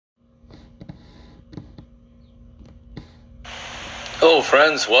Hello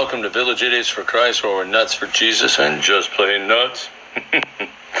friends, welcome to Village Idiots for Christ, where we're nuts for Jesus and just plain nuts.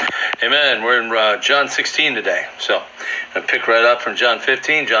 Amen. We're in John 16 today. So I'm going to pick right up from John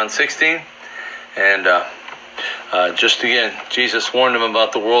 15, John 16. And just again, Jesus warned them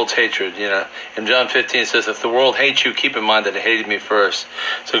about the world's hatred. In John 15 it says, if the world hates you, keep in mind that it hated me first.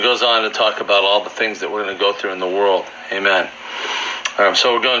 So it goes on to talk about all the things that we're going to go through in the world. Amen.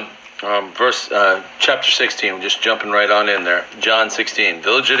 So we're going chapter 16, we're just jumping right on in there. John 16,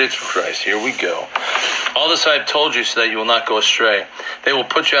 Village Idiots for Christ. Here we go. All this I have told you so that you will not go astray. They will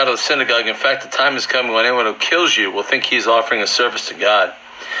put you out of the synagogue. In fact, the time is coming when anyone who kills you will think he is offering a service to God.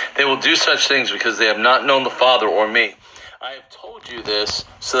 They will do such things because they have not known the Father or me. I have told you this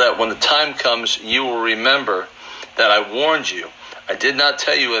so that when the time comes, you will remember that I warned you. I did not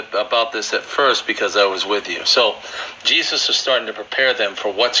tell you about this at first because I was with you. So Jesus is starting to prepare them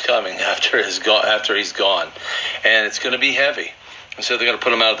for what's coming after he's gone. And it's going to be heavy. And so they're going to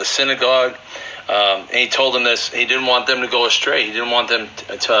put him out of the synagogue. And he told them this. He didn't want them to go astray. He didn't want them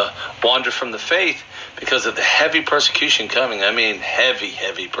to wander from the faith because of the heavy persecution coming. I mean,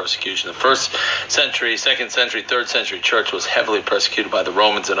 heavy persecution. The first century, second century, third century church was heavily persecuted by the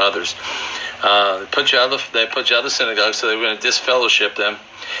Romans and others. They put you out of the synagogue, so they were going to disfellowship them.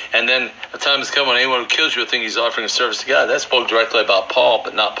 And then a time has come when anyone who kills you will think he's offering a service to God. That spoke directly about Paul,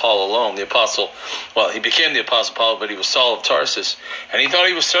 but not Paul alone. The apostle, he became the apostle Paul, but he was Saul of Tarsus. And he thought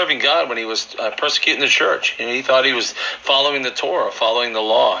he was serving God when he was persecuting the church. And he thought he was following the Torah, following the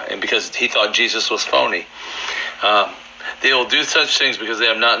law, and because he thought Jesus was phony. They will do such things because they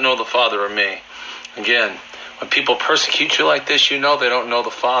have not known the Father or me. Again, when people persecute you like this, you know they don't know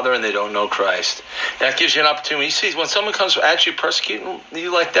the Father and they don't know Christ. That gives you an opportunity. You see, when someone comes at you persecuting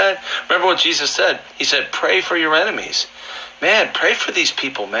you like that, remember what Jesus said. He said, pray for your enemies. Man, pray for these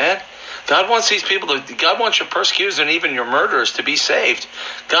people, man. God wants your persecutors and even your murderers to be saved.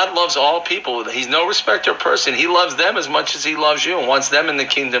 God loves all people. He's no respecter of person. He loves them as much as he loves you and wants them in the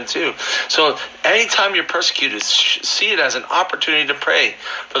kingdom too. So anytime you're persecuted, see it as an opportunity to pray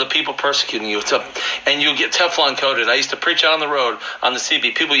for the people persecuting you. And you get Teflon coated. I used to preach out on the road on the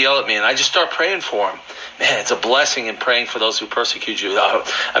CB. People yell at me and I just start praying for them. Man, it's a blessing in praying for those who persecute you. I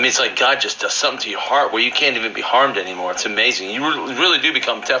mean, it's like God just does something to your heart where you can't even be harmed anymore. It's amazing. You really do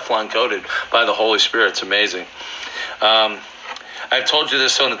become Teflon coated by the Holy Spirit. It's amazing. I've told you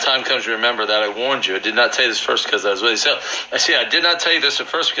this so when the time comes you remember that I warned you. I did not tell you this first because I was with you. So I did not tell you this at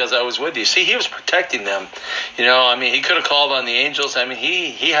first because I was with you. See, he was protecting them. He could have called on the angels.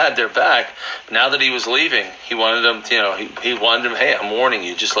 He had their back. Now that he was leaving, he wanted them, he wanted them, hey, I'm warning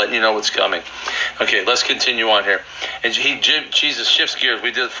you, just letting you know what's coming. Okay, let's continue on here. And Jesus shifts gears.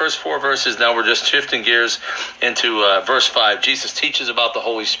 We did the first 4 verses. Now we're just shifting gears into verse 5. Jesus teaches about the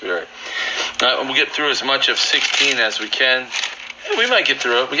Holy Spirit. We'll get through as much of 16 as we can. We might get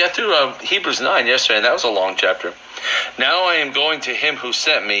through it. We got through Hebrews 9 yesterday, and that was a long chapter. Now I am going to him who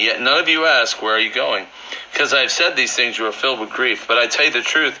sent me, yet none of you ask, where are you going? Because I have said these things, you are filled with grief. But I tell you the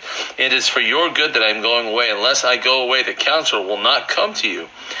truth, it is for your good that I am going away. Unless I go away, the counselor will not come to you.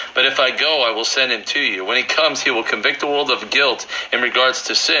 But if I go, I will send him to you. When he comes, he will convict the world of guilt in regards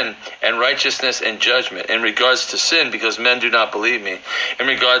to sin and righteousness and judgment. In regards to sin, because men do not believe me. In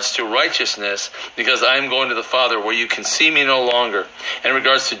regards to righteousness, because I am going to the Father, where you can see me no longer. In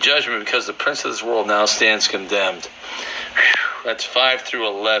regards to judgment, because the prince of this world now stands condemned. That's 5 through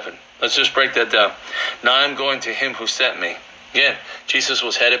 11. Let's just break that down. Now I'm going to him who sent me. Again, Jesus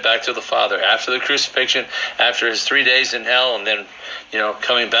was headed back to the Father after the crucifixion, after his 3 days in hell, and then,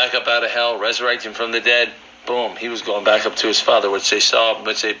 coming back up out of hell, resurrecting from the dead. Boom, he was going back up to his Father, which you saw in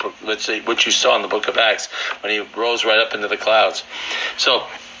the book of Acts, when he rose right up into the clouds. So,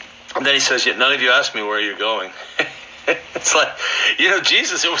 and then he says, yet none of you ask me where you're going. It's like,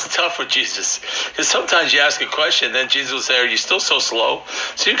 Jesus, it was tough with Jesus. Because sometimes you ask a question, and then Jesus will say, are you still so slow?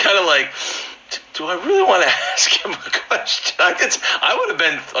 So you're kind of like, do I really want to ask him a question? I would have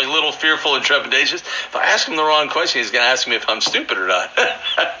been a little fearful and trepidatious. If I ask him the wrong question, he's going to ask me if I'm stupid or not.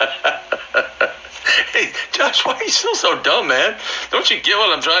 Hey, Josh, why are you still so dumb, man? Don't you get what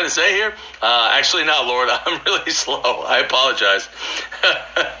I'm trying to say here? Actually not, Lord. I'm really slow. I apologize.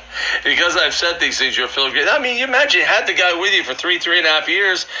 Because I've said these things, you're filled with grace. I mean, you imagine you had the guy with you for 3.5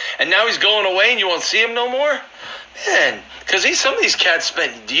 years, and now he's going away and you won't see him no more? Man, because some of these cats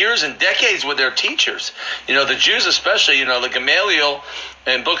spent years and decades with their teachers. The Jews especially, the Gamaliel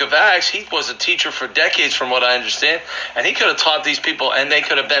in Book of Acts, he was a teacher for decades from what I understand. And he could have taught these people, and they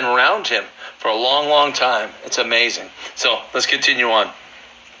could have been around him for a long, long time. It's amazing. So let's continue on.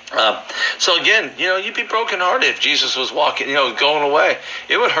 So again, you'd be brokenhearted if Jesus was walking, going away.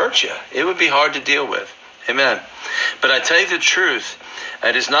 It would hurt you. It would be hard to deal with. Amen. But I tell you the truth,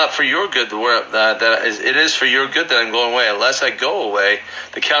 it is not for your good it is for your good that I'm going away. Unless I go away,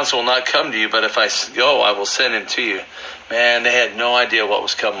 the counsel will not come to you, but if I go, I will send him to you. Man, they had no idea what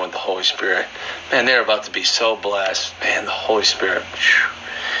was coming with the Holy Spirit. Man, they're about to be so blessed. Man, the Holy Spirit.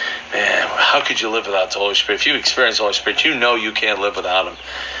 Man, how could you live without the Holy Spirit? If you experience the Holy Spirit, you know you can't live without him.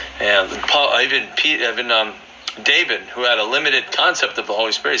 And David, who had a limited concept of the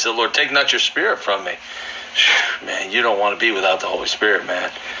Holy Spirit, he said, Lord, take not your spirit from me. Man, you don't want to be without the Holy Spirit, man.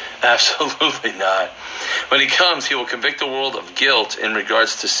 Absolutely not. When he comes, he will convict the world of guilt in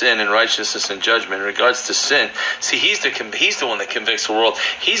regards to sin and righteousness and judgment. In regards to sin, see, he's the one that convicts the world.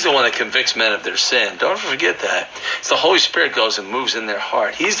 He's the one that convicts men of their sin. Don't forget that. It's the Holy Spirit goes and moves in their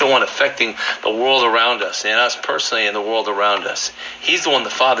heart. He's the one affecting the world around us, and us personally and the world around us. He's the one the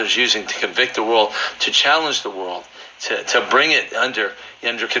Father's using to convict the world, to challenge the world, to bring it under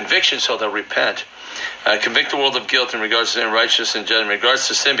conviction so they'll repent. Convict the world of guilt in regards to sin, righteousness, and judgment. In regards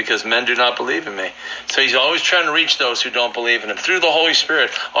to sin, because men do not believe in me. So he's always trying to reach those who don't believe in him through the Holy Spirit.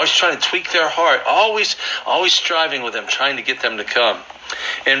 Always trying to tweak their heart. Always striving with them, trying to get them to come.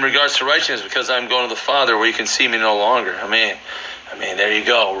 In regards to righteousness, because I'm going to the Father where you can see me no longer. I mean, there you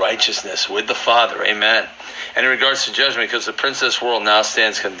go. Righteousness with the Father. Amen. And in regards to judgment, because the prince of this world now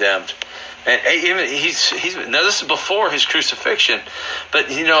stands condemned. And even now this is before his crucifixion, but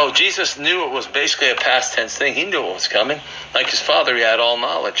Jesus knew it was basically a past tense thing. He knew it was coming. Like his Father, he had all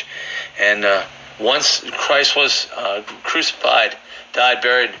knowledge. And once Christ was crucified, died,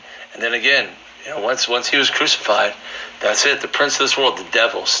 buried, and then again, once he was crucified, that's it. The prince of this world, the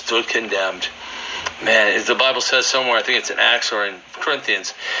devil, stood condemned. Man, as the Bible says somewhere, I think it's in Acts or in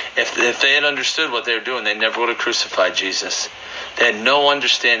Corinthians, if they had understood what they were doing, they never would have crucified Jesus. They had no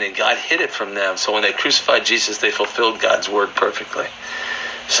understanding. God hid it from them. So when they crucified Jesus, they fulfilled God's word perfectly.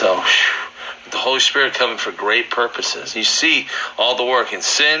 So, the Holy Spirit coming for great purposes. You see all the work in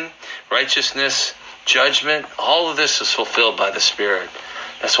sin, righteousness, judgment. All of this is fulfilled by the Spirit.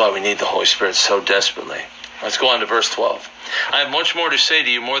 That's why we need the Holy Spirit so desperately. Let's go on to verse 12. I have much more to say to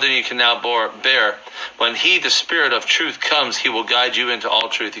you, more than you can now bear. When he, the Spirit of truth, comes, he will guide you into all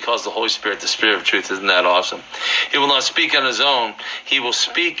truth. He calls the Holy Spirit the Spirit of truth. Isn't that awesome? He will not speak on his own. He will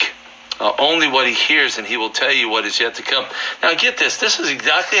speak only what he hears, and he will tell you what is yet to come. Now get this. This is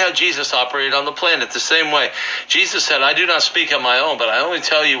exactly how Jesus operated on the planet, the same way. Jesus said, I do not speak on my own, but I only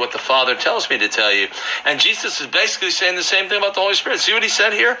tell you what the Father tells me to tell you. And Jesus is basically saying the same thing about the Holy Spirit. See what he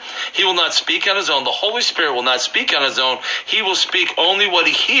said here? He will not speak on his own. The Holy Spirit will not speak on his own. He will speak only what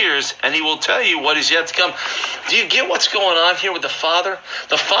he hears, and he will tell you what is yet to come. Do you get what's going on here with the Father?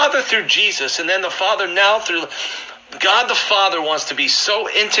 The Father through Jesus, and then the Father now through God the Father wants to be so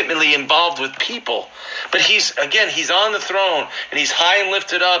intimately involved with people. But he's on the throne, and he's high and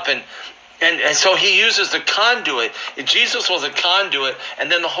lifted up, and so he uses the conduit. Jesus was a conduit, and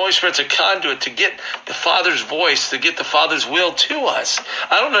then the Holy Spirit's a conduit to get the Father's voice, to get the Father's will to us.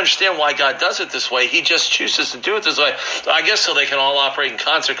 I don't understand why God does it this way. He just chooses to do it this way. I guess so they can all operate in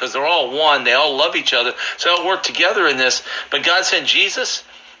concert, because they're all one. They all love each other. So they'll work together in this. But God sent Jesus,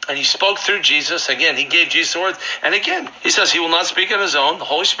 and he spoke through Jesus. Again, he gave Jesus the words. And again, he says he will not speak on his own, the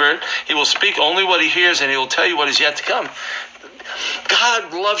Holy Spirit. He will speak only what he hears, and he will tell you what is yet to come.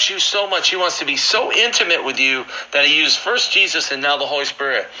 God loves you so much. He wants to be so intimate with you that he used first Jesus and now the Holy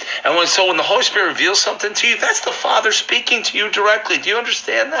Spirit. And when the Holy Spirit reveals something to you, that's the Father speaking to you directly. Do you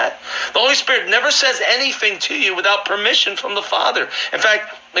understand that? The Holy Spirit never says anything to you without permission from the Father. In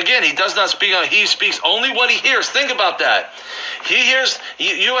fact, again, he does not speak on, he speaks only what he hears. Think about that. He hears,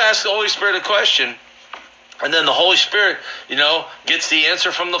 you ask the Holy Spirit a question, and then the Holy Spirit, gets the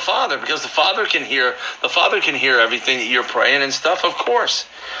answer from the Father, because the Father can hear everything that you're praying and stuff, of course.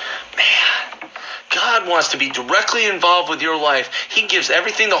 Man, God wants to be directly involved with your life. He gives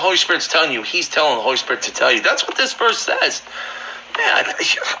everything the Holy Spirit's telling you. He's telling the Holy Spirit to tell you. That's what this verse says. Man,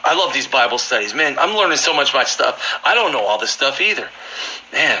 I love these Bible studies. Man, I'm learning so much about stuff. I don't know all this stuff either.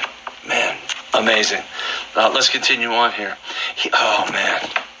 Man, amazing. Let's continue on here.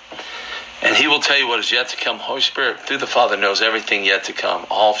 And he will tell you what is yet to come. Holy Spirit, through the Father, knows everything yet to come,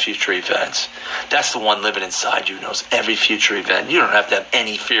 all future events. That's the one living inside you, knows every future event. You don't have to have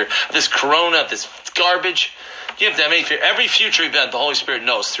any fear. This corona, this garbage, you have to have any fear. Every future event, the Holy Spirit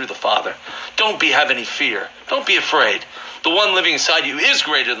knows through the Father. Don't have any fear. Don't be afraid. The one living inside you is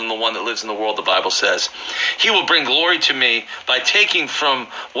greater than the one that lives in the world, the Bible says. He will bring glory to me by taking from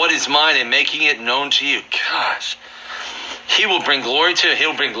what is mine and making it known to you. Gosh. He'll bring glory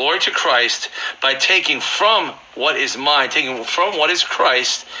to Christ by taking from what is mine, taking from what is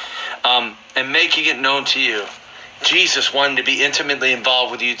Christ, and making it known to you. Jesus wanted to be intimately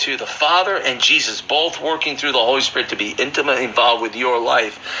involved with you too. The Father and Jesus both working through the Holy Spirit to be intimately involved with your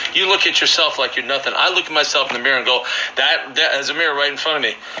life. You look at yourself like you're nothing. I look at myself in the mirror and go, that there's a mirror right in front of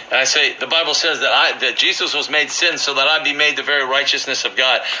me. And I say, the Bible says that Jesus was made sin so that I be made the very righteousness of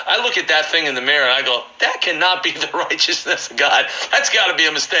God. I look at that thing in the mirror and I go, that cannot be the righteousness of God. That's got to be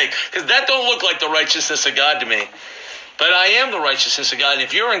a mistake, because that don't look like the righteousness of God to me. But I am the righteousness of God. And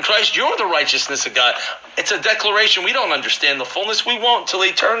if you're in Christ, you're the righteousness of God. It's a declaration. We don't understand the fullness. We won't till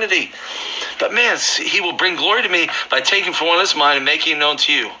eternity. But man, he will bring glory to me by taking from what is mine and making it known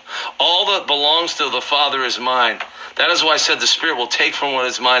to you. All that belongs to the Father is mine. That is why I said the Spirit will take from what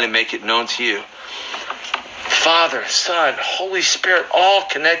is mine and make it known to you. Father, Son, Holy Spirit, all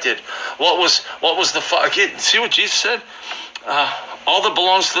connected. What was the Father? See what Jesus said? All that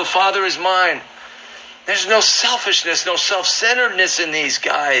belongs to the Father is mine. There's no selfishness, no self-centeredness in these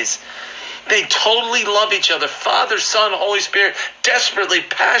guys. They totally love each other. Father, Son, Holy Spirit, desperately,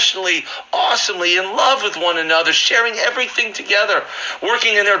 passionately, awesomely in love with one another, sharing everything together,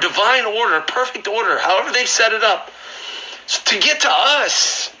 working in their divine order, perfect order, however they've set it up. So to get to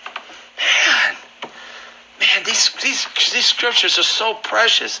us, man, these scriptures are so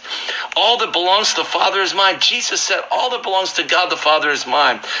precious. All that belongs to the Father is mine. Jesus said, all that belongs to God the Father is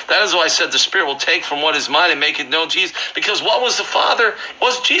mine. That is why I said the Spirit will take from what is mine and make it known to Jesus. Because what was the Father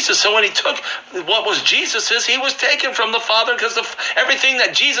was Jesus. So when he took what was Jesus's, he was taken from the Father, because everything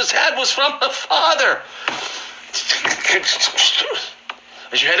that Jesus had was from the Father.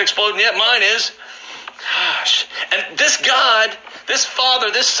 Is your head exploding yet? Mine is. Gosh. And this God, this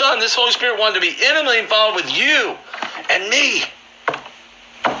Father, this Son, this Holy Spirit wanted to be intimately involved with you and me.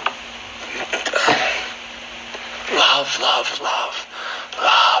 Love,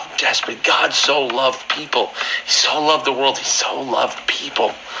 desperate. God so loved people. He so loved the world. He so loved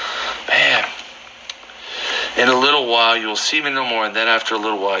people. Man. In a little while you will see me no more, and then after a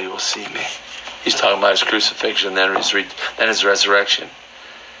little while you will see me. He's talking about his crucifixion, then his resurrection.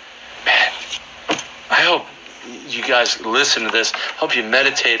 Man. I hope you guys listen to this. I hope you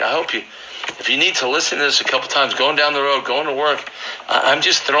meditate. I hope you, if you need to listen to this a couple times, going down the road, going to work, I'm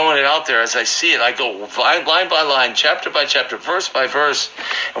just throwing it out there as I see it. I go line by line, chapter by chapter, verse by verse,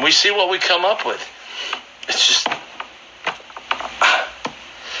 and we see what we come up with. It's just...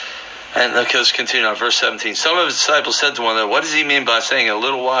 And let's continue on verse 17. Some of his disciples said to one another, what does he mean by saying, in a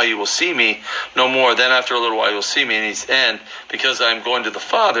little while you will see me no more, then after a little while you will see me? And because I am going to the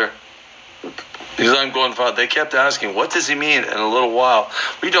Father... Because I'm going to the Father. They kept asking, what does he mean in a little while?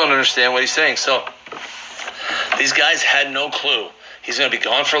 We don't understand what he's saying. So these guys had no clue. He's going to be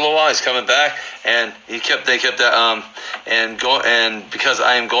gone for a little while. He's coming back, and they kept and because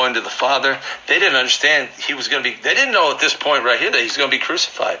I am going to the Father. They didn't understand he was going to be. They didn't know at this point right here that he's going to be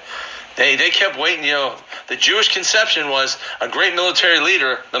crucified. They kept waiting. The Jewish conception was a great military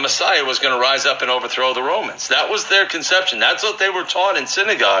leader, the Messiah, was going to rise up and overthrow the Romans. That was their conception. That's what they were taught in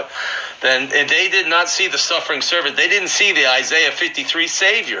synagogue. Then they did not see the suffering servant. They didn't see the Isaiah 53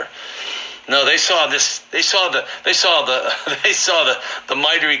 Savior. No, they saw this. They saw the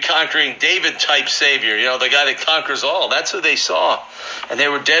mighty conquering David type Savior. The guy that conquers all. That's who they saw, and they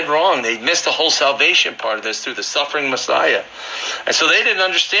were dead wrong. They missed the whole salvation part of this through the suffering Messiah, and so they didn't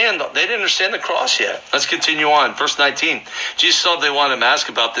understand. They didn't understand the cross yet. Let's continue on, verse 19. Jesus thought they wanted him to ask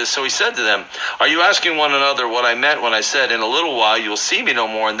about this, so he said to them, "Are you asking one another what I meant when I said, 'In a little while you will see me no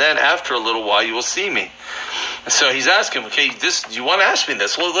more, and then after a little while you will see me'?" And so he's asking, okay, you want to ask me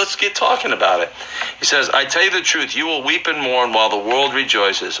this? Well, let's get talking about it. He says, I tell you the truth, you will weep and mourn while the world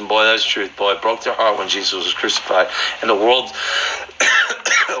rejoices. And boy, that's the truth. Boy, it broke their heart when Jesus was crucified. And the world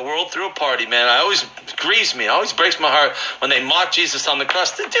threw a party, man. It grieves me. It always breaks my heart when they mock Jesus on the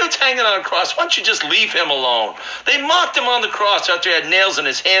cross. The dude's hanging on the cross. Why don't you just leave him alone? They mocked him on the cross after he had nails in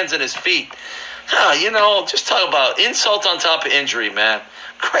his hands and his feet. Just talk about insult on top of injury, man.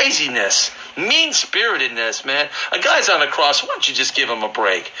 Craziness, mean-spiritedness, man. A guy's on a cross. Why don't you just give him a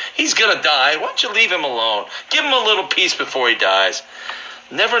break? He's going to die. Why don't you leave him alone? Give him a little peace before he dies.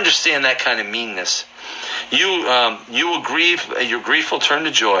 Never understand that kind of meanness. You will grieve. Your grief will turn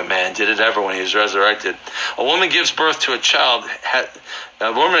to joy, man. Did it ever when he was resurrected? A woman gives birth to a child.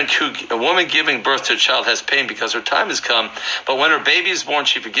 A woman giving birth to a child has pain because her time has come. But when her baby is born,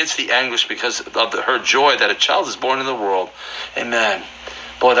 she forgets the anguish because of her joy that a child is born in the world. Amen.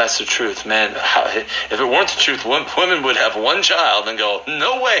 Boy, that's the truth, man. If it weren't the truth, women would have one child and go,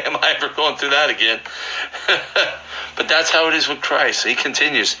 no way am I ever going through that again. But that's how it is with Christ. He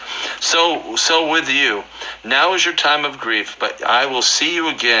continues, so with you. Now is your time of grief, but I will see you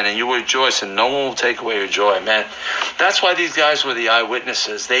again, and you will rejoice, and no one will take away your joy. Man, that's why these guys were the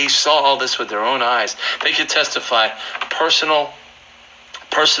eyewitnesses. They saw all this with their own eyes. They could testify personal,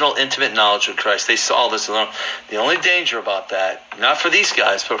 intimate knowledge of Christ. They saw this alone. The only danger about that, not for these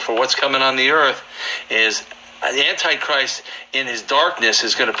guys, but for what's coming on the earth, is the Antichrist in his darkness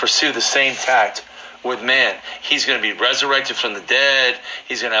is going to pursue the same tact with man. He's going to be resurrected from the dead.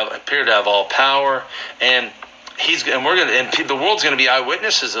 He's going to appear to have all power, and the world's going to be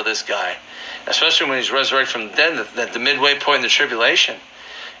eyewitnesses of this guy, especially when he's resurrected from the dead at the midway point in the tribulation.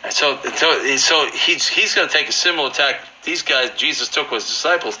 And so he's going to take a similar tack these guys Jesus took with his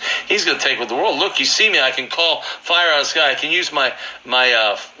disciples. He's going to take with the world. Look, you see me, I can call fire out of the sky. I can use my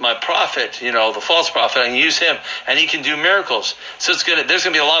prophet, the false prophet. I can use him, and he can do miracles. So there's going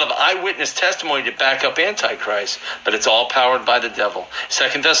to be a lot of eyewitness testimony to back up Antichrist, but it's all powered by the devil.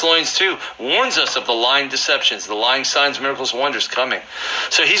 2 Thessalonians 2 warns us of the lying deceptions, the lying signs, miracles, and wonders coming.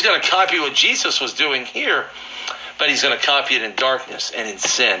 So he's going to copy what Jesus was doing here, but he's going to copy it in darkness and in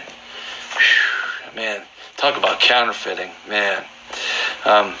sin. Whew, man, talk about counterfeiting, man.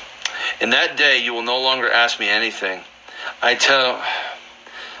 In that day, you will no longer ask me anything. I tell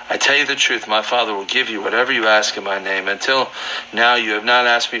you the truth, my Father will give you whatever you ask in my name. Until now, you have not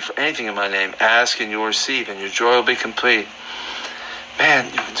asked me for anything in my name. Ask and you will receive, and your joy will be complete.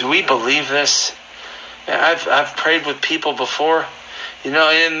 Man, do we believe this? I've prayed with people before. In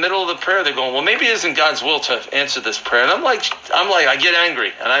the middle of the prayer, they're going, well, maybe it isn't God's will to answer this prayer. And I'm like, I get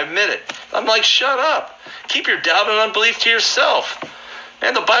angry, and I admit it. I'm like, shut up. Keep your doubt and unbelief to yourself.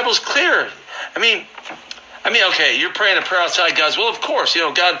 Man, the Bible's clear. I mean, okay, you're praying a prayer outside God's will. Of course,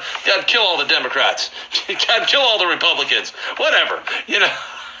 God kill all the Democrats. God kill all the Republicans. Whatever,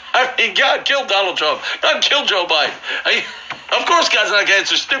 God killed Donald Trump. God killed Joe Biden. Of course, God's not going to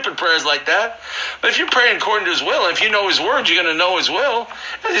answer stupid prayers like that. But if you're praying according to his will, and if you know his word, you're going to know his will.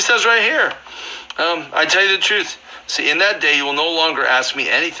 As he says right here, I tell you the truth. See, in that day, you will no longer ask me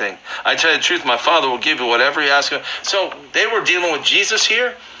anything. I tell you the truth, my Father will give you whatever you ask him. So they were dealing with Jesus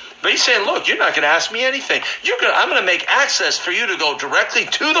here. But he's saying, look, you're not going to ask me anything. I'm going to make access for you to go directly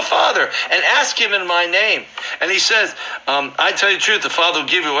to the Father and ask him in my name. And he says, I tell you the truth, the Father will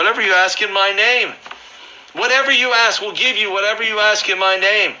give you whatever you ask in my name. Whatever you ask, will give you whatever you ask in my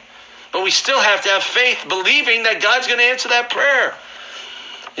name. But we still have to have faith, believing that God's going to answer that prayer.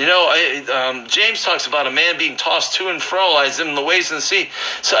 James talks about a man being tossed to and fro as in the waves of the sea.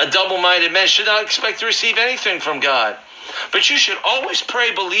 So a double-minded man should not expect to receive anything from God. But you should always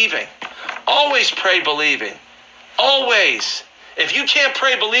pray believing. Always pray believing. Always. If you can't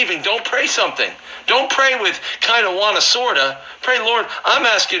pray believing, don't pray something. Don't pray with kind of wanna sorta. Pray, Lord, I'm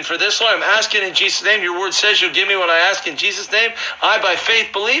asking for this. Lord, I'm asking in Jesus' name. Your word says you'll give me what I ask in Jesus' name. I, by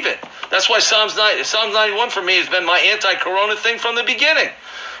faith, believe it. That's why Psalms 91 for me has been my anti-corona thing from the beginning.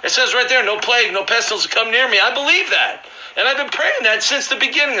 It says right there, no plague, no pestilence will come near me. I believe that. And I've been praying that since the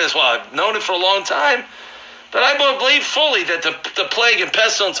beginning of this. Well, I've known it for a long time. But I believe fully that the plague and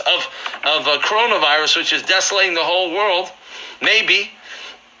pestilence of coronavirus, which is desolating the whole world, maybe,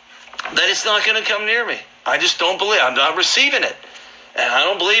 that it's not going to come near me. I just don't believe. I'm not receiving it. And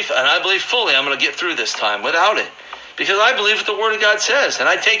I believe fully I'm going to get through this time without it. Because I believe what the Word of God says, and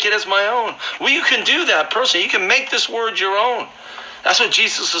I take it as my own. Well, you can do that personally. You can make this Word your own. That's what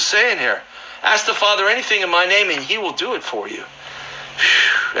Jesus is saying here. Ask the Father anything in my name, and he will do it for you.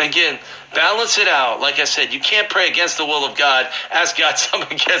 Again, balance it out. Like I said, you can't pray against the will of God. Ask God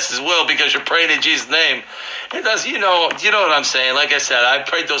something against his will because you're praying in Jesus' name. It does, you know what I'm saying. Like I said, I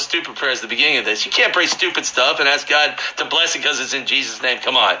prayed those stupid prayers at the beginning of this. You can't pray stupid stuff and ask God to bless it because it's in Jesus' name.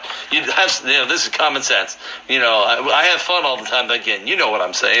 Come on. This is common sense. I have fun all the time. But again, you know what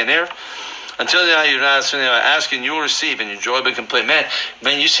I'm saying here. Until now, you're not asking, you will receive, and your joy will be complete. Man,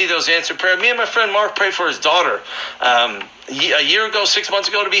 you see those answered prayers. Me and my friend Mark prayed for his daughter a year ago, 6 months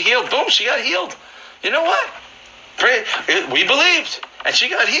ago, to be healed. Boom, she got healed. You know what? We believed, and she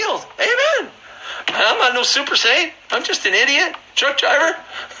got healed. Amen. I'm not no super saint. I'm just an idiot, truck driver.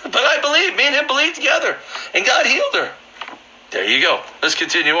 But I believe. Me and him believed together, and God healed her. There you go. Let's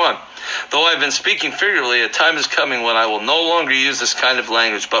continue on. Though I've been speaking figuratively, a time is coming when I will no longer use this kind of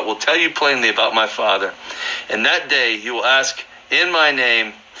language, but will tell you plainly about my Father. In that day you will ask in my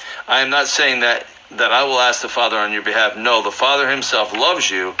name, I am not saying that I will ask the Father on your behalf. No, the Father himself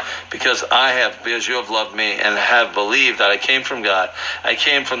loves you because you have loved me and have believed that I came from God. I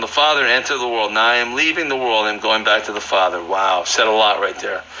came from the Father and entered the world. Now I am leaving the world and going back to the Father. Wow, said a lot right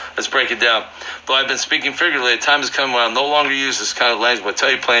there. Let's break it down. Though I've been speaking figuratively, a time has come when I'll no longer use this kind of language, but I'll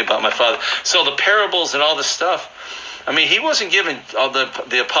tell you plainly about my Father. So the parables and all this stuff, I mean, he wasn't giving all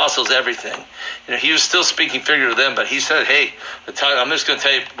the apostles everything. He was still speaking figuratively to them, but he said, hey, I'm just going to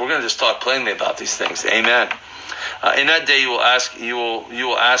tell you, we're going to just talk plainly about these things. Amen. In that day you will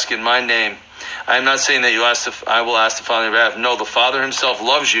ask in my name. I am not saying that I will ask the Father on your behalf. No, the Father himself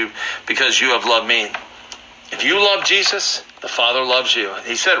loves you because you have loved me. If you love Jesus, the Father loves you.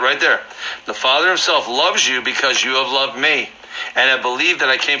 He said it right there. The Father himself loves you because you have loved me and have believed that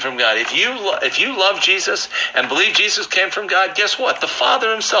I came from God. If you love Jesus and believe Jesus came from God, guess what? The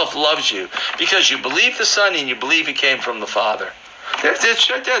Father himself loves you because you believe the Son and you believe he came from the Father. It's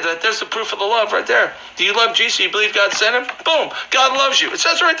right there. There's the proof of the love right there. Do you love Jesus? You believe God sent him? Boom. God loves you. It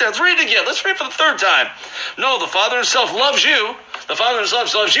says right there. Let's read it again. Let's read it for the third time. No, the Father himself loves you. The Father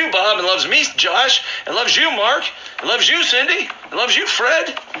himself loves you, Bob, and loves me, Josh, and loves you, Mark, and loves you, Cindy, and loves you,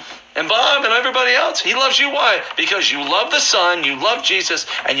 Fred, and Bob, and everybody else. He loves you. Why? Because you love the Son, you love Jesus,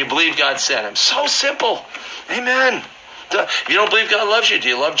 and you believe God sent him. So simple. Amen. If you don't believe God loves you, do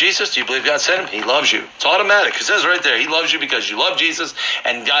you love Jesus? Do you believe God sent him? He loves you. It's automatic. It says right there, he loves you because you love Jesus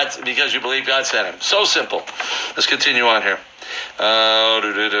and because you believe God sent him. So simple. Let's continue on here.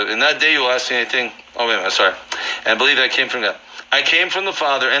 In that day you will ask me anything. Oh, wait a minute, sorry. And believe that I came from God. I came from the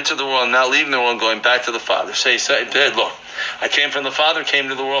Father, entered the world, now leaving the world and going back to the Father. Say, look, I came from the Father, came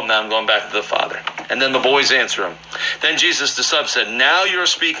to the world, now I'm going back to the Father. And then the boys answer him. Then Jesus the Son said, now you're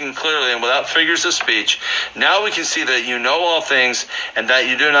speaking clearly and without figures of speech. Now we can see that you know all things and that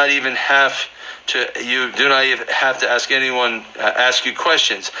you do not even have to ask anyone, ask you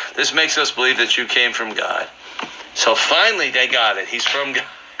questions. This makes us believe that you came from God. So finally they got it. He's from God.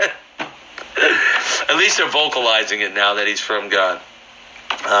 At least they're vocalizing it now that he's from God.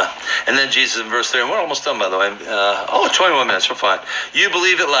 And then Jesus in verse 3, and we're almost done, by the way. 21 minutes, we're fine. You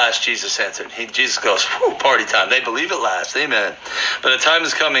believe at last, Jesus answered. Jesus goes, party time. They believe at last. Amen. But a time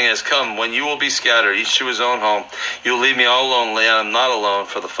is coming, has come, when you will be scattered, each to his own home. You will leave me all alone. I am not alone,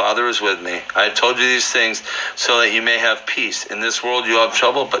 for the Father is with me. I have told you these things so that you may have peace. In this world you have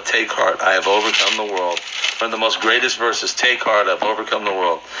trouble, but take heart. I have overcome the world. One of the most greatest verses, take heart, I have overcome the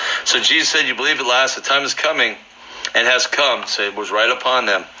world. So Jesus said, you believe at last, the time is coming, and has come, so it was right upon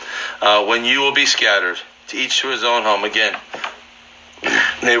them, when you will be scattered, to each to his own home. Again,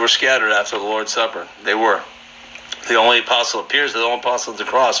 they were scattered after the Lord's Supper. They were. The only apostle at the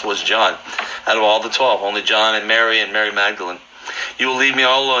cross was John. Out of all the 12, only John and Mary Magdalene. You will leave me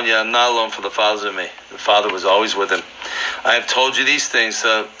all alone, yet I am not alone, for the Father is with me. The Father was always with him. I have told you these things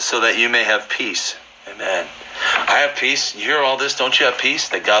so that you may have peace. Amen. I have peace. You hear all this? Don't you have peace?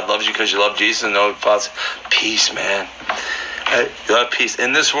 That God loves you because you love Jesus and know Father. Peace, man. You have peace.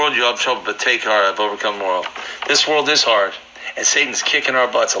 In this world you have trouble, but take heart. I've overcome the world. This world is hard. And Satan's kicking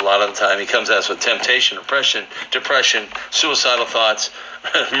our butts a lot of the time. He comes at us with temptation, oppression, depression, suicidal thoughts,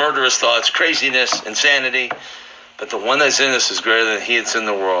 murderous thoughts, craziness, insanity. But the one that's in us is greater than he that's in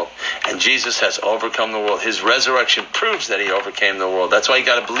the world. And Jesus has overcome the world. His resurrection proves that he overcame the world. That's why you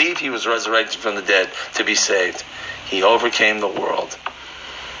got to believe he was resurrected from the dead to be saved. He overcame the world.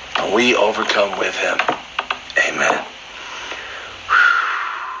 And we overcome with him. Amen.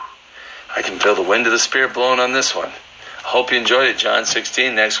 I can feel the wind of the Spirit blowing on this one. I hope you enjoyed it. John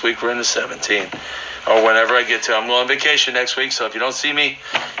 16. Next week we're into 17. Or whenever I get to. I'm going on vacation next week, so if you don't see me,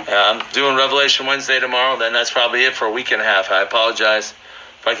 I'm doing Revelation Wednesday tomorrow, then that's probably it for a week and a half. I apologize.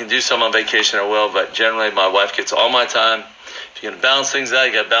 If I can do some on vacation, I will, but generally my wife gets all my time. If you're going to balance things out,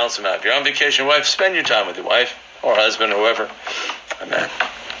 you got to balance them out. If you're on vacation, wife, spend your time with your wife or husband or whoever. Amen.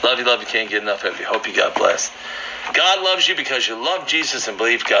 Love you, can't get enough of you. Hope you got blessed. God loves you because you love Jesus and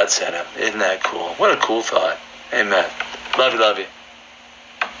believe God sent him. Isn't that cool? What a cool thought. Amen. Love you.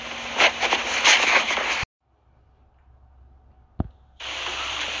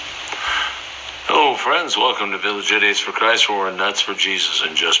 Hello, friends. Welcome to Village Idiots for Christ, where we're nuts for Jesus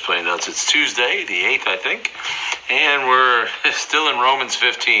and just plain nuts. It's Tuesday, the 8th, I think, and we're still in Romans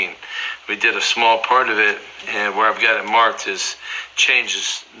 15. We did a small part of it, and where I've got it marked is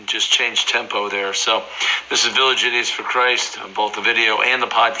change tempo there. So this is Village Idiots for Christ, both the video and the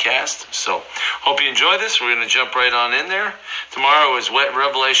podcast. So hope you enjoy this. We're going to jump right on in there. Tomorrow is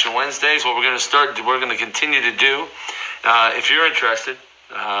Revelation Wednesdays. What we're going to continue to do, if you're interested.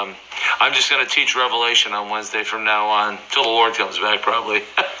 I'm just going to teach Revelation on Wednesday from now on, till the Lord comes back, probably.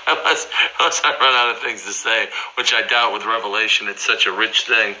 unless I run out of things to say, which I doubt with Revelation. It's such a rich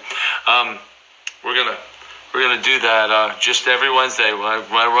thing. We're gonna do that just every Wednesday when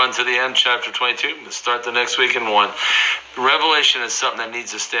I run to the end, chapter 22. We'll start the next week in 1. Revelation is something that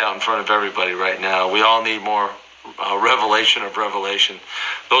needs to stay out in front of everybody right now. We all need more revelation of Revelation.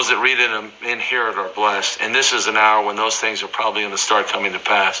 Those that read it and hear it are blessed. And this is an hour when those things are probably going to start coming to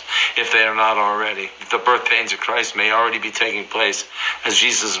pass, if they are not already. The birth pains of Christ may already be taking place, as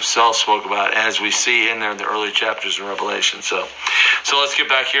Jesus himself spoke about, as we see in there in the early chapters in Revelation. So let's get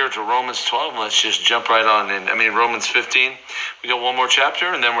back here to Romans 12, and let's just jump right on in. Roman's 15. We got one more chapter,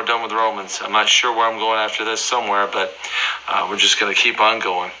 and then we're done with Romans. I'm not sure where I'm going after this, somewhere, but we're just going to keep on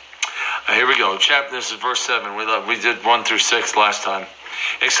going. Here we go. This is verse 7. We did 1 through 6 last time.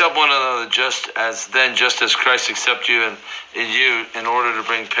 Accept one another just as Christ accepted you and you in order to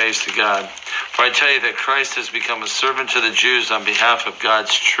bring praise to God. For I tell you that Christ has become a servant to the Jews on behalf of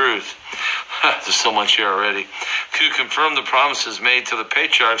God's truth. There's so much here already. To confirm the promises made to the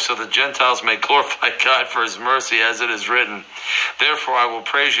patriarchs, so the Gentiles may glorify God for his mercy, as it is written. Therefore I will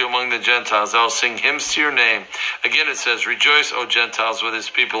praise you among the Gentiles. I will sing hymns to your name. Again it says, rejoice, O Gentiles, with his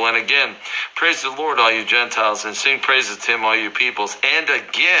people. And again, praise the Lord, all you Gentiles, and sing praises to him, all you peoples. And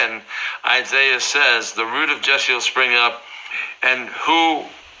again, Isaiah says, the root of Jesse will spring up, and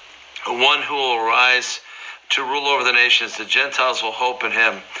one who will arise to rule over the nations. The Gentiles will hope in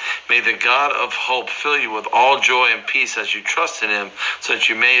him. May the God of hope fill you with all joy and peace as you trust in him, so that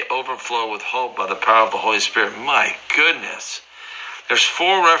you may overflow with hope by the power of the Holy Spirit. My goodness. There's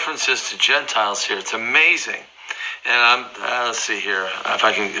 4 references to Gentiles here. It's amazing. And let's see here if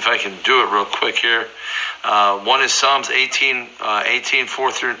I can do it real quick here. One is Psalms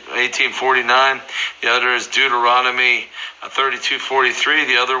 18:4 through 18:49. The other is Deuteronomy 32:43.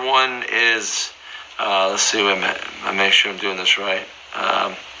 The other one is let's see. I make sure I'm doing this right.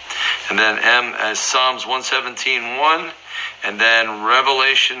 And then M as Psalms 117:1. And then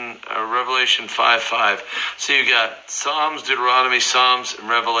Revelation 5:5. So you got Psalms, Deuteronomy, Psalms, and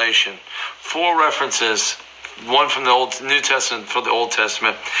Revelation. 4 references. One from the New Testament for the Old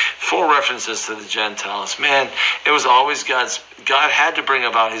Testament. 4 references to the Gentiles. Man, it was always God had to bring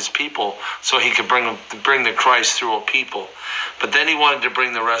about his people so he could bring the Christ through a people. But then he wanted to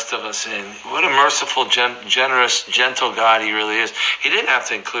bring the rest of us in. What a merciful, generous, gentle God he really is. He didn't have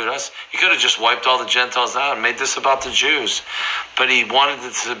to include us. He could have just wiped all the Gentiles out and made this about the Jews. But he wanted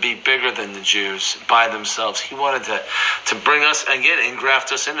it to be bigger than the Jews by themselves. He wanted to bring us, again,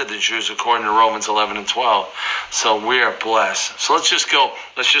 engraft us into the Jews according to Romans 11 and 12. So we are blessed. So let's just go.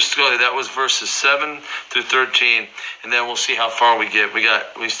 That was verses 7 through 13. And then we'll see how far we get.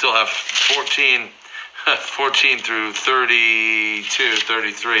 We still have 14 through 32,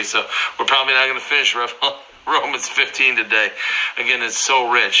 33. So we're probably not going to finish Romans 15 today. Again, it's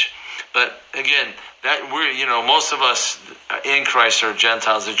so rich. But again, that most of us in Christ are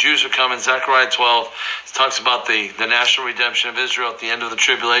Gentiles. The Jews are coming. Zechariah 12 talks about the national redemption of Israel at the end of the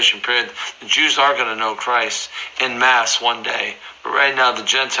tribulation period. The Jews are going to know Christ en masse one day. But right now, the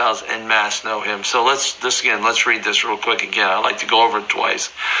Gentiles en masse know him. So let's read this real quick again. I like to go over it twice.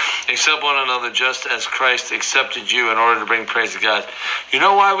 Accept one another just as Christ accepted you in order to bring praise to God. You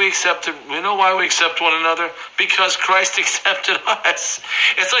know why we accept one another? Because Christ accepted us.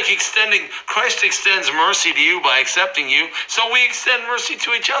 It's like Christ extends mercy to you by accepting you, so we extend mercy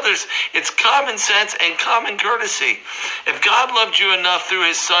to each other. It's common sense and common courtesy. If God loved you enough through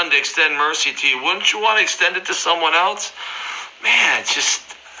his Son to extend mercy to you, wouldn't you want to extend it to someone else? Man,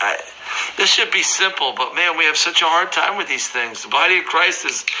 this should be simple, but man, we have such a hard time with these things. The body of Christ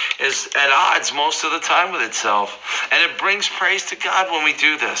is at odds most of the time with itself, and it brings praise to God when we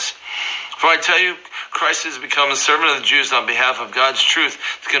do this. For I tell you, Christ has become a servant of the Jews on behalf of God's truth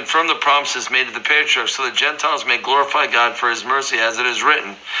to confirm the promises made to the patriarchs, so the Gentiles may glorify God for his mercy, as it is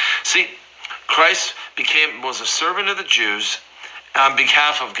written. See, Christ was a servant of the Jews on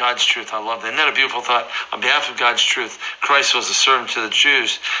behalf of God's truth. I love that. Isn't that a beautiful thought? On behalf of God's truth, Christ was a servant to the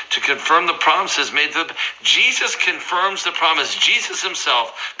Jews to confirm the promises made to them. Jesus confirms the promise. Jesus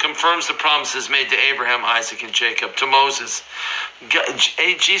himself confirms the promises made to Abraham, Isaac, and Jacob, to Moses.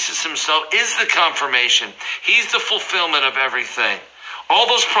 Jesus himself is the confirmation. He's the fulfillment of everything. All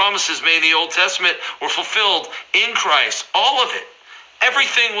those promises made in the Old Testament were fulfilled in Christ. All of it.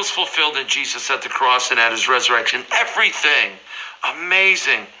 Everything was fulfilled in Jesus at the cross and at his resurrection. Everything.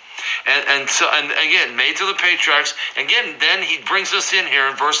 Amazing. And again, made to the patriarchs. Again, then he brings us in here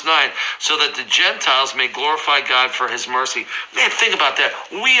in verse 9, so that the Gentiles may glorify God for his mercy. Man, think about that.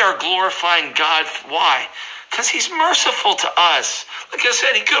 We are glorifying God. Why? Because he's merciful to us. Like I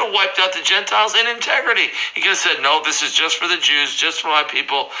said, he could have wiped out the Gentiles in integrity. He could have said, no, this is just for the Jews, just for my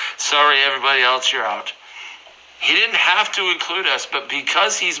people. Sorry, everybody else, you're out. He didn't have to include us, but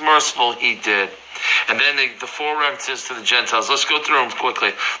because he's merciful, he did. And then the four references to the Gentiles. Let's go through them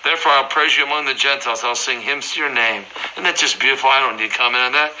quickly. Therefore, I'll praise you among the Gentiles. I'll sing hymns to your name. Isn't that just beautiful? I don't need to comment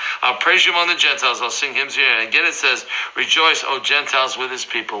on that. I'll praise you among the Gentiles. I'll sing hymns to your name. Again, it says, rejoice, O Gentiles, with his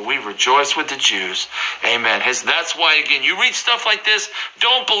people. We rejoice with the Jews. Amen. That's why, again, you read stuff like this,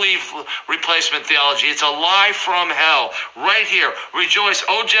 don't believe replacement theology. It's a lie from hell. Right here. Rejoice,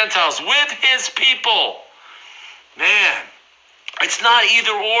 O Gentiles, with his people. Man, it's not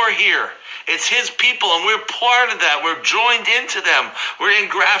either or here. It's his people, and we're part of that. We're joined into them. We're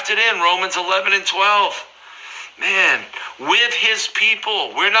engrafted in, Romans 11 and 12. Man, with his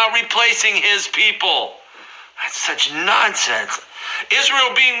people. We're not replacing his people. That's such nonsense.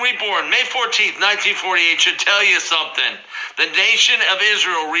 Israel being reborn, May 14th, 1948, should tell you something. The nation of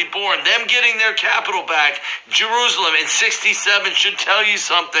Israel reborn, them getting their capital back, Jerusalem in 67, should tell you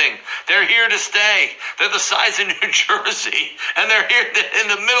something. They're here to stay. They're the size of New Jersey, and they're here in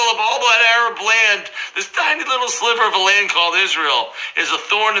the middle of all that Arab land. This tiny little sliver of a land called Israel is a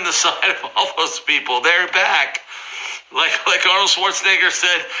thorn in the side of all those people. They're back. Like Arnold Schwarzenegger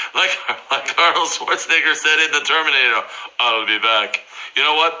said, Arnold Schwarzenegger said in The Terminator, I'll be back. You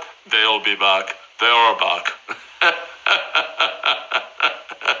know what? They'll be back. They are back.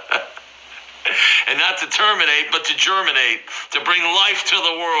 And not to terminate, but to germinate, to bring life to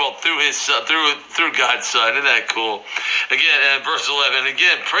the world through his through God's Son. Isn't that cool? Again, verse 11.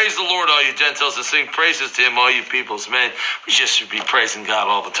 Again, praise the Lord, all you Gentiles, and sing praises to him, all you peoples. Man, we just should be praising God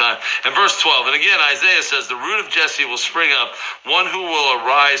all the time. And verse 12. And again, Isaiah says, the root of Jesse will spring up, one who will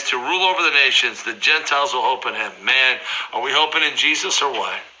arise to rule over the nations. The Gentiles will hope in him. Man, are we hoping in Jesus or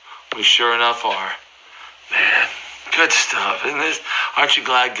what? We sure enough are. Man, good stuff. Aren't you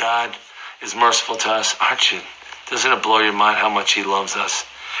glad God is merciful to us? Aren't you? Doesn't it blow your mind how much he loves us?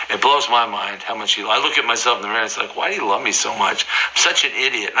 It blows my mind how much I look at myself in the mirror and it's like, why do you love me so much? I'm such an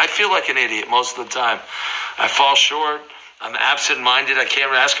idiot. And I feel like an idiot most of the time. I fall short. I'm absent-minded. I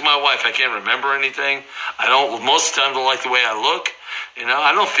can't ask my wife. I can't remember anything. Most of the time, don't like the way I look.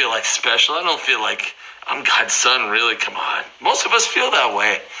 I don't feel like special. I don't feel like I'm God's son, really. Come on. Most of us feel that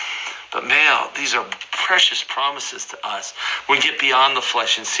way. But man, these are precious promises to us. We get beyond the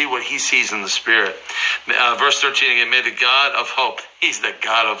flesh and see what he sees in the spirit. Verse 13 again, may the God of hope, he's the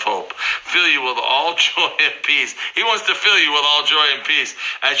God of hope, fill you with all joy and peace. He wants to fill you with all joy and peace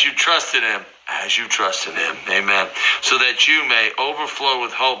as you trust in him. As you trust in him. Amen. So that you may overflow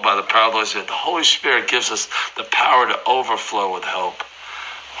with hope by the power of the Holy Spirit. The Holy Spirit gives us the power to overflow with hope.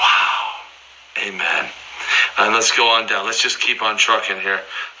 Wow. Amen. And let's go on down. Let's just keep on trucking here.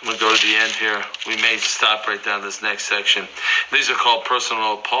 I'm going to go to the end here. We may stop right down this next section. These are called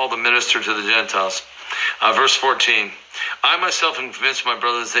personal. Paul, the minister to the Gentiles. Verse 14. I myself am convinced, my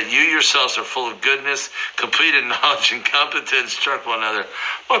brothers, that you yourselves are full of goodness, complete in knowledge and competent to instruct one another.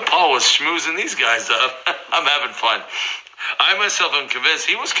 Boy, Paul was schmoozing these guys up. I'm having fun. I myself am convinced.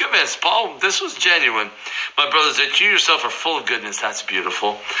 He was convinced. Paul, this was genuine. My brothers, that you yourself are full of goodness. That's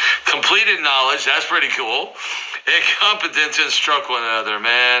beautiful. Complete in knowledge. That's pretty cool. And competent to instruct one another,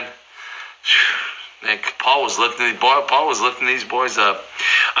 man. Man, Paul was lifting these boys up.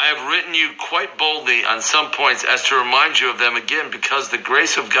 I have written you quite boldly on some points as to remind you of them again, because of the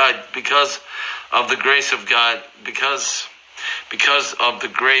grace of God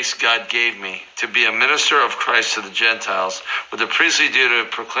gave me to be a minister of Christ to the Gentiles, with the priestly duty of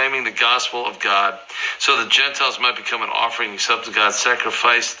proclaiming the gospel of God, so the Gentiles might become an offering accepted to God,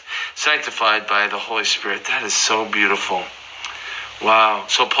 sanctified by the Holy Spirit. That is so beautiful. Wow.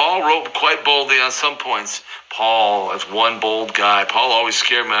 So Paul wrote quite boldly on some points. Paul is one bold guy. Paul always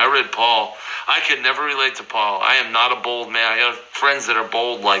scared me. I read Paul. I could never relate to Paul. I am not a bold man. I got friends that are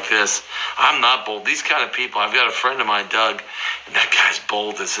bold like this. I'm not bold. These kind of people. I've got a friend of mine, Doug, and that guy's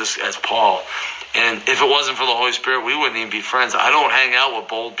bold as Paul. And if it wasn't for the Holy Spirit, we wouldn't even be friends. I don't hang out with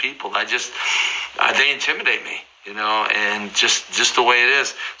bold people. They intimidate me, and just the way it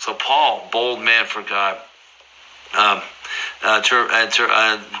is. So Paul, bold man for God.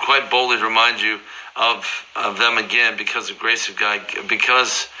 Quite boldly to remind you of them again, because of grace of God,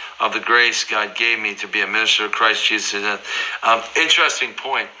 because of the grace God gave me to be a minister of Christ Jesus. Interesting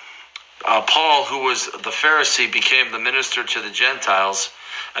point. Paul, who was the Pharisee, became the minister to the Gentiles.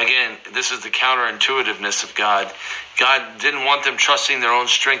 Again, this is the counterintuitiveness of God. God didn't want them trusting their own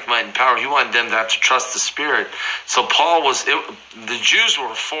strength, might, and power. He wanted them to have to trust the Spirit. So Paul the Jews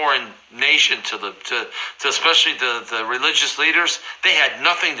were a foreign nation to especially the religious leaders. They had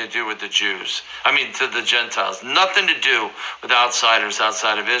nothing to do with the to the Gentiles. Nothing to do with outsiders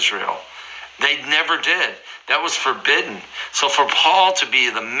outside of Israel. They never did. That was forbidden. So for Paul to be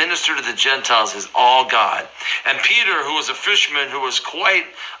the minister to the Gentiles is all God. And Peter, who was a fisherman, who was quite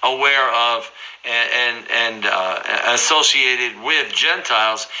aware of and associated with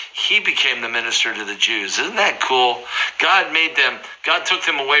Gentiles, he became the minister to the Jews. Isn't that cool? God took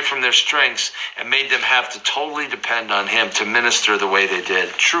them away from their strengths and made them have to totally depend on him to minister the way they did.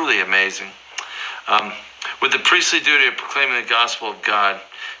 Truly amazing. With the priestly duty of proclaiming the gospel of God.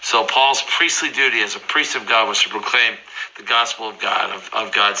 So Paul's priestly duty as a priest of God was to proclaim the gospel of God,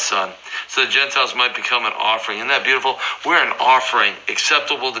 of God's Son. So the Gentiles might become an offering. Isn't that beautiful? We're an offering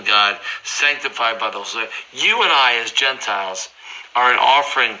acceptable to God, sanctified by the Holy Spirit. You and I as Gentiles are an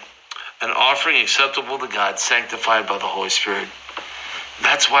offering acceptable to God, sanctified by the Holy Spirit.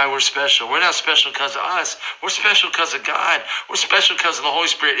 That's why we're special. We're not special because of us. We're special because of God. We're special because of the Holy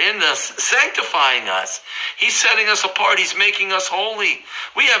Spirit in us, sanctifying us. He's setting us apart. He's making us holy.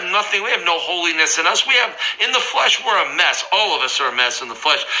 We have nothing. We have no holiness in us. In the flesh, we're a mess. All of us are a mess in the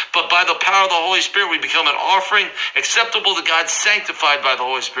flesh. But by the power of the Holy Spirit, we become an offering acceptable to God, sanctified by the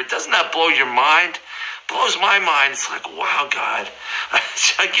Holy Spirit. Doesn't that blow your mind? Blows my mind. It's like, wow, God.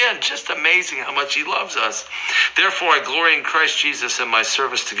 Again, just amazing how much he loves us. Therefore, I glory in Christ Jesus in my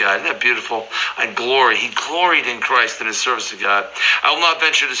service to God. Isn't that beautiful? I glory. He gloried in Christ in his service to God. I will not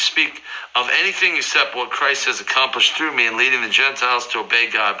venture to speak of anything except what Christ has accomplished through me in leading the Gentiles to obey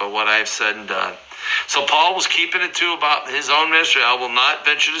God by what I have said and done. So Paul was keeping it too about his own ministry. I will not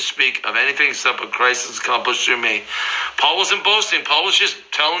venture to speak of anything except what Christ has accomplished through me. Paul wasn't boasting. Paul was just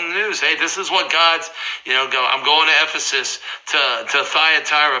telling the news. Hey, this is what God's, I'm going to Ephesus, to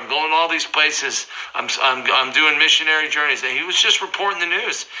Thyatira. I'm going to all these places. I'm doing missionary journeys. And he was just reporting the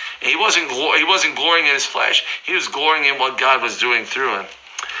news. And he wasn't glorying in his flesh. He was glorying in what God was doing through him.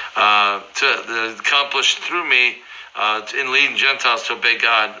 To accomplish through me, in leading Gentiles to obey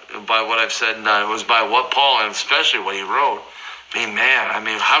God by what I've said and done. It was by what Paul, and especially what he wrote.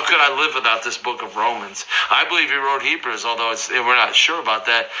 How could I live without this book of Romans? I believe he wrote Hebrews, although we're not sure about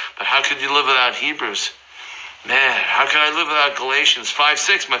that. But how could you live without Hebrews? Man, how could I live without Galatians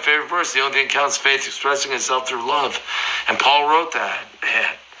 5:6? My favorite verse. The only thing that counts is faith expressing itself through love. And Paul wrote that.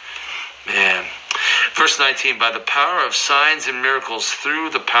 Man. Verse 19, by the power of signs and miracles through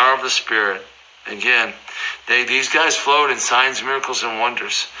the power of the Spirit. Again, these guys flowed in signs, miracles, and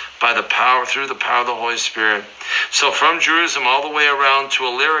wonders through the power of the Holy Spirit. So from Jerusalem all the way around to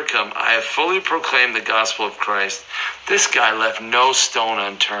Illyricum, I have fully proclaimed the gospel of Christ. This guy left no stone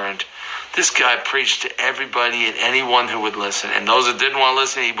unturned. This guy preached to everybody and anyone who would listen. And those that didn't want to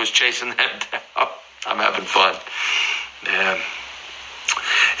listen, he was chasing them down. I'm having fun. Yeah.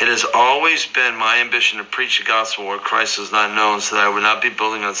 It has always been my ambition to preach the gospel where Christ is not known, so that I would not be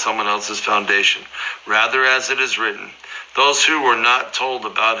building on someone else's foundation. Rather, as it is written, those who were not told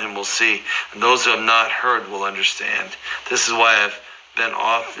about him will see, and those who have not heard will understand. This is why I've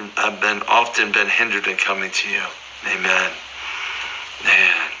often been hindered in coming to you. Amen.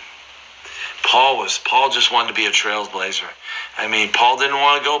 Man. Paul just wanted to be a trailblazer. Paul didn't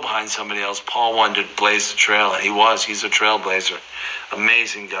want to go behind somebody else. Paul wanted to blaze the trail, and he's a trailblazer.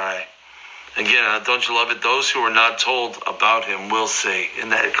 Amazing guy. Again, don't you love it? Those who are not told about him will see. Isn't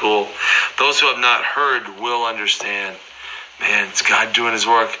that cool? Those who have not heard will understand. Man, it's God doing his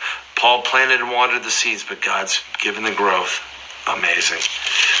work. Paul planted and watered the seeds, but God's given the growth. Amazing.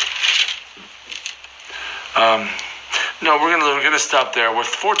 No, we're gonna stop there. We're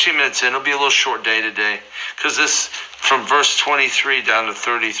 14 minutes in. It'll be a little short day today, because this from verse 23 down to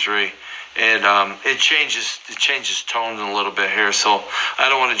 33, and it changes tone a little bit here. So I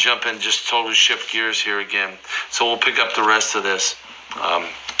don't want to jump in, just totally shift gears here again. So we'll pick up the rest of this.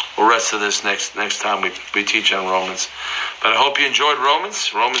 Next time we teach on Romans. But I hope you enjoyed Romans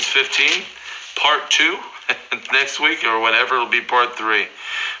 15, part 2 next week, or whenever it'll be part 3.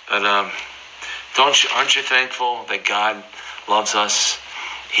 But aren't you thankful that God loves us?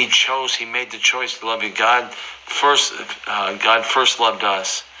 He made the choice to love you. God first loved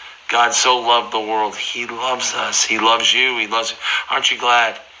us. God so loved the world. He loves us. He loves you. He loves you. Aren't you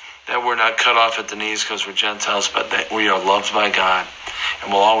glad that we're not cut off at the knees because we're Gentiles, but that we are loved by God,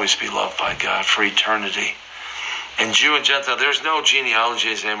 and will always be loved by God for eternity? And Jew and Gentile, there's no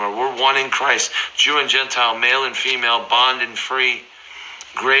genealogies anymore. We're one in Christ. Jew and Gentile, male and female, bond and free.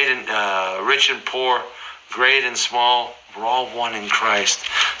 great and rich and poor, great and small. We're all one in Christ.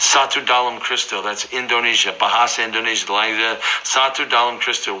 Satu Dalam Christo, that's Indonesia, Bahasa Indonesia, the language. Satu Dalam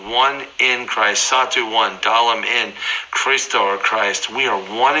Christo, one in Christ. Satu, one. Dalam, in. Christo, or Christ. We are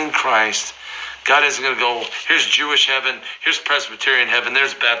one in Christ. God isn't going to go, here's Jewish heaven, here's Presbyterian heaven,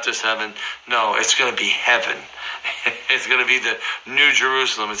 there's Baptist heaven. No, it's going to be heaven. It's going to be the new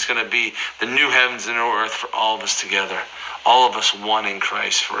Jerusalem. It's going to be the new heavens and new earth for all of us together. All of us one in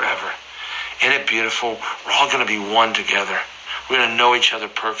Christ forever. Isn't it beautiful? We're all going to be one together. We're going to know each other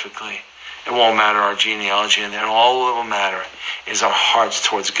perfectly. It won't matter our genealogy, and all that will matter is our hearts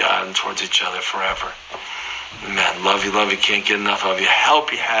towards God and towards each other forever. Man, love you. Can't get enough of you. I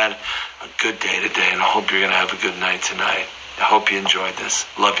hope you had a good day today, and I hope you're going to have a good night tonight. I hope you enjoyed this.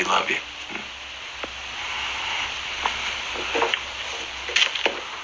 Love you.